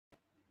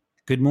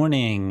Good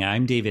morning.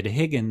 I'm David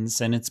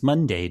Higgins, and it's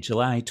Monday,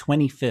 July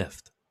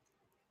 25th.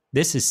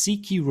 This is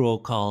CQ Roll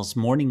Call's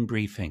morning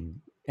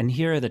briefing, and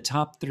here are the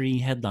top 3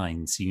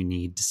 headlines you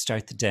need to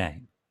start the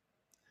day.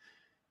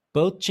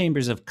 Both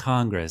chambers of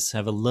Congress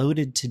have a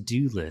loaded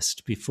to-do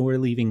list before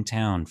leaving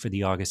town for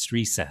the August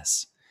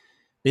recess.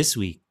 This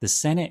week, the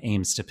Senate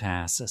aims to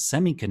pass a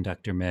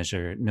semiconductor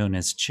measure known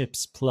as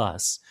CHIPS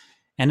Plus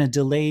and a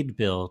delayed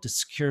bill to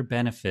secure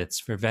benefits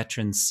for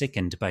veterans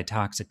sickened by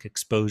toxic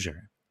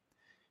exposure.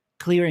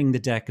 Clearing the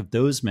deck of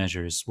those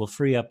measures will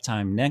free up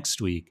time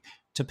next week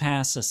to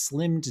pass a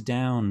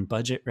slimmed-down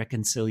budget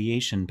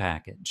reconciliation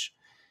package.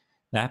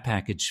 That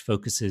package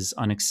focuses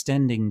on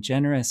extending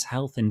generous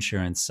health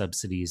insurance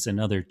subsidies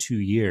another 2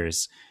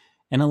 years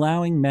and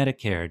allowing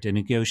Medicare to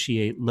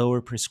negotiate lower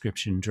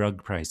prescription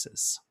drug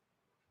prices.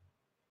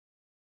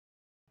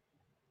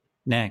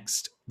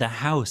 Next, the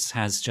House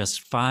has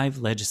just 5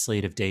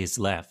 legislative days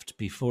left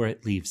before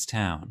it leaves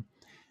town.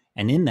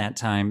 And in that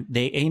time,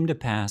 they aim to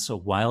pass a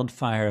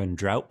wildfire and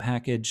drought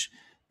package,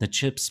 the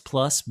CHIPS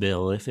Plus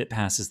bill if it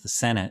passes the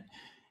Senate,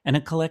 and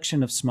a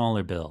collection of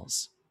smaller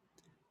bills.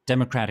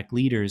 Democratic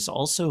leaders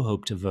also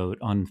hope to vote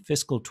on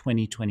fiscal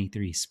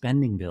 2023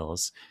 spending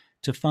bills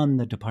to fund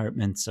the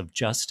Departments of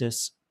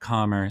Justice,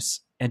 Commerce,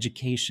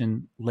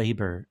 Education,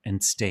 Labor,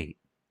 and State.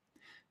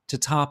 To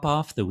top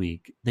off the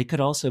week, they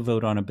could also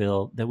vote on a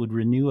bill that would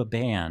renew a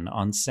ban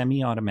on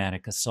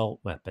semi-automatic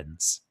assault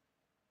weapons.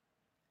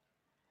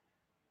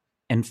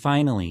 And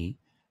finally,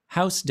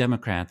 House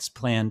Democrats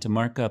plan to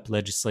mark up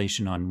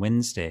legislation on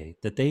Wednesday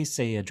that they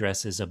say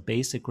addresses a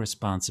basic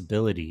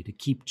responsibility to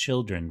keep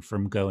children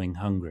from going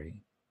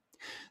hungry.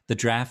 The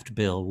draft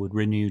bill would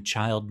renew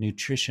child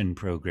nutrition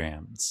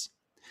programs.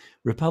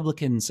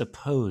 Republicans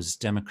oppose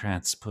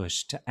Democrats'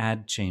 push to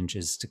add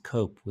changes to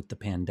cope with the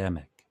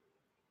pandemic.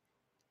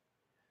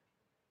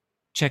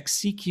 Check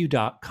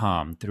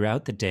CQ.com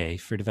throughout the day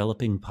for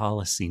developing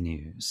policy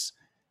news.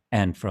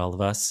 And for all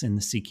of us in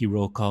the CQ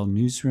Roll Call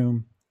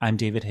newsroom, I'm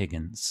David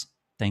Higgins.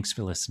 Thanks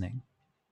for listening.